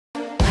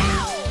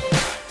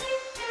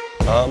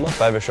My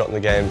favourite shot in the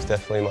game is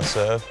definitely my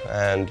serve,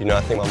 and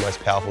I think my most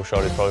powerful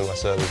shot is probably my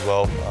serve as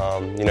well.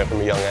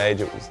 From a young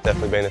age, it's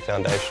definitely been the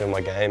foundation of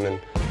my game, and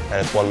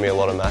it's won me a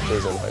lot of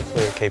matches, and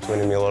hopefully it keeps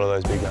winning me a lot of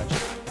those big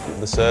matches.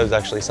 The serve's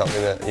actually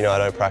something that I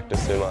don't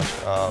practice too much.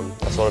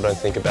 I sort of don't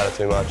think about it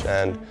too much,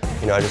 and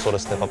I just sort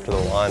of step up to the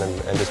line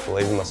and just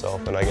believe in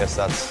myself. And I guess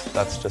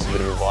that's just a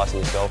bit of advice on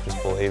yourself.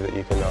 Just believe that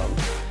you can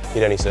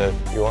hit any serve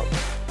you want.